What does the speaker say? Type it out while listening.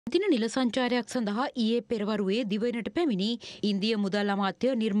දින නිල සංචාරයක් සඳහා ඊයේ පෙරවරුවේ දිවයිනට පැමිණි ඉන්දිය මුදල්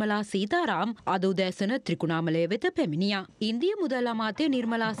අමාත්‍ය නිර්මලා සීතාරාම් අද උදෑසන ත්‍රිකුණාමලය වෙත පැමිණියා. ඉන්දිය මුදල් අමාත්‍ය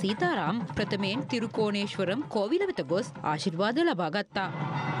නිර්මලා සීතාරාම් ප්‍රථමයෙන් තිරුකෝණේශ්වරම් කෝවිල වෙත ගොස් ආශිර්වාද ලබා ගත්තා.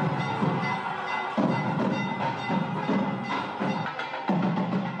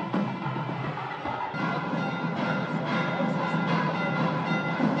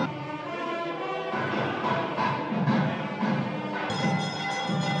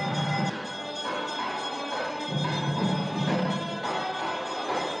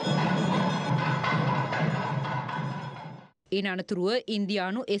 ඉන් අනතුරුව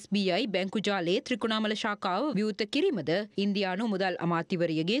ඉන්දියානු SBI බැංකු ජාලයේ ත්‍රිකුණාමල ශාඛාව විවෘත කිරීමද ඉන්දියානු මුදල්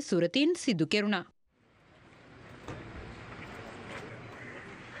අමාත්‍යවරියගේ සුරතින් සිදු කෙරුණා.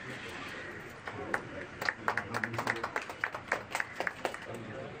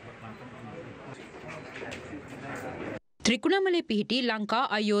 ත්‍රිකුණාමලේ පිහිටි ලංකා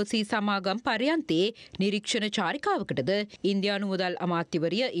IOC සමාගම් පර්යන්තයේ නිරීක්ෂණ චාරිකාවකටද ඉන්දියානු මුදල්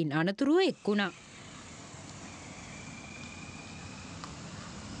අමාත්‍යවරිය ඉන් අනතුරුව එක් වුණා.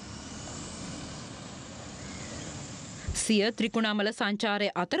 සිය ත්‍රිකුණාමල සංචාරය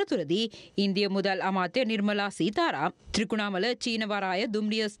අතරතුරදී ඉන්දිය මුදල් අමාත්‍ය නිර්මලා සීතාරාම් ත්‍රිකුණාමල චීන වරාය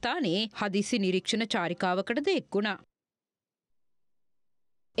දුම්රිය ස්ථානයේ හදිසි නිරීක්ෂණ චාරිකාවකටද එක් වුණා.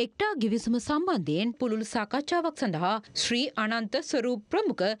 එක්ටා ගිවිසුම සම්බන්ධයෙන් පුළුල් සාකච්ඡාවක් සඳහා ශ්‍රී අනන්ත ස්වරූප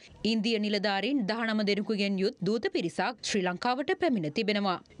ප්‍රමුඛ ඉන්දිය නිලධාරීන් 19 දෙනෙකුගෙන් යුත් දූත පිරිසක් ශ්‍රී ලංකාවට පැමිණ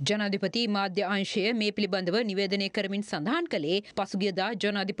තිබෙනවා. ජනාධිපති මාධ්‍ය අංශය මේ පිළිබඳව නිවේදනය කරමින් සඳහන් කළේ පසුගියදා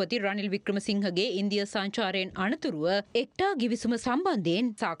ජනාධිපති රනිල් වික්‍රමසිංහගේ ඉන්දිය සංචාරයෙන් අනතුරුව එක්ටා ගිවිසුම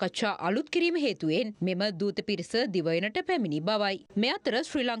සම්බන්ධයෙන් සාකච්ඡා අලුත් කිරීම හේතුවෙන් මෙම දූත පිරිස දිවයිනට පැමිණි බවයි. මේ අතර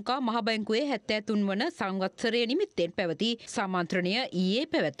ශ්‍රී ලංකා මහ බැංකුවේ 73 වන සංවත්සරය නිමිත්තෙන් පැවති සම්මන්ත්‍රණය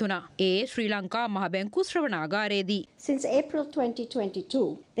ඊයේ Sri Lanka Mahabanku Sravanagaredi. Since April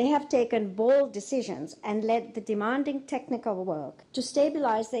 2022, they have taken bold decisions and led the demanding technical work to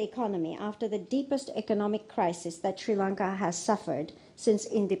stabilize the economy after the deepest economic crisis that Sri Lanka has suffered since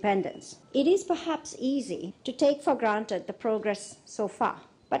independence. It is perhaps easy to take for granted the progress so far.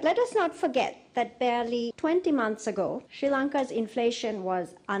 But let us not forget that barely 20 months ago, Sri Lanka's inflation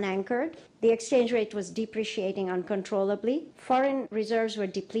was unanchored, the exchange rate was depreciating uncontrollably, foreign reserves were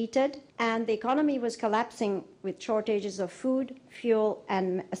depleted, and the economy was collapsing with shortages of food, fuel,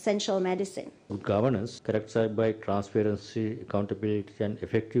 and essential medicine. Good governance, characterized by transparency, accountability, and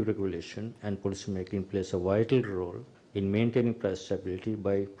effective regulation, and policymaking plays a vital role in maintaining price stability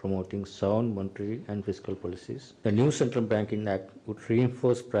by promoting sound monetary and fiscal policies. The new Central Banking Act would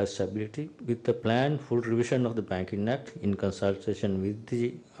reinforce price stability with the planned full revision of the Banking Act in consultation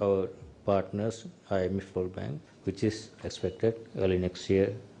with our partners, IMF World Bank, which is expected early next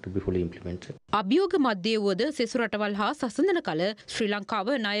year to be fully implemented. අභියෝග මධ්‍යයේ වුවද සෙසු රටවල් හා සසඳන කල ශ්‍රී ලංකාව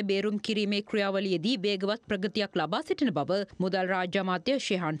ණය බේරුම් කිරීමේ ක්‍රියාවලියේදී වේගවත් ප්‍රගතියක් ලබා සිටින බව මුදල් රාජ්‍ය අමාත්‍ය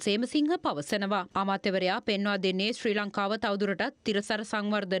ශිහාන් සේමසිංහ පවසනවා. අමාත්‍යවරයා පෙන්වා දෙන්නේ ශ්‍රී ලංකාව තවදුරටත් තිරසර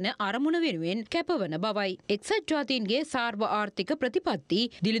සංවර්ධන අරමුණ වෙනුවෙන් කැපවන බවයි. එක්සත් ජාතීන්ගේ සාර්ව ආර්ථික ප්‍රතිපත්ති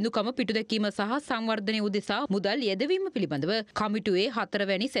දිලිඳුකම පිටුදැකීම සහ සංවර්ධනය උදෙසා මුදල් යෙදවීම පිළිබඳව කමිටුවේ 4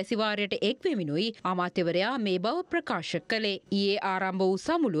 වැනි සැසිවාරයට එක් වෙමිනුයි අමාත්‍යවරයා මේ බව ප්‍රකාශ කළේ. ඊයේ ආරම්භ වූ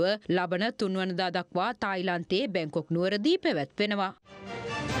සමුළුව ලබන 3 වනදා දක්වා තායිලන්තයේ බැංකොක් නුවරදී පැවැත්වෙනවා.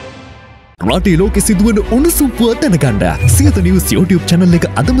 රටේ ලෝකෙ සිදුවන උණුසුම් පුවත් දැනගන්න සියත නිවුස් YouTube channel එක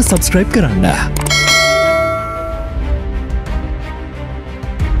අදම subscribe කරන්න.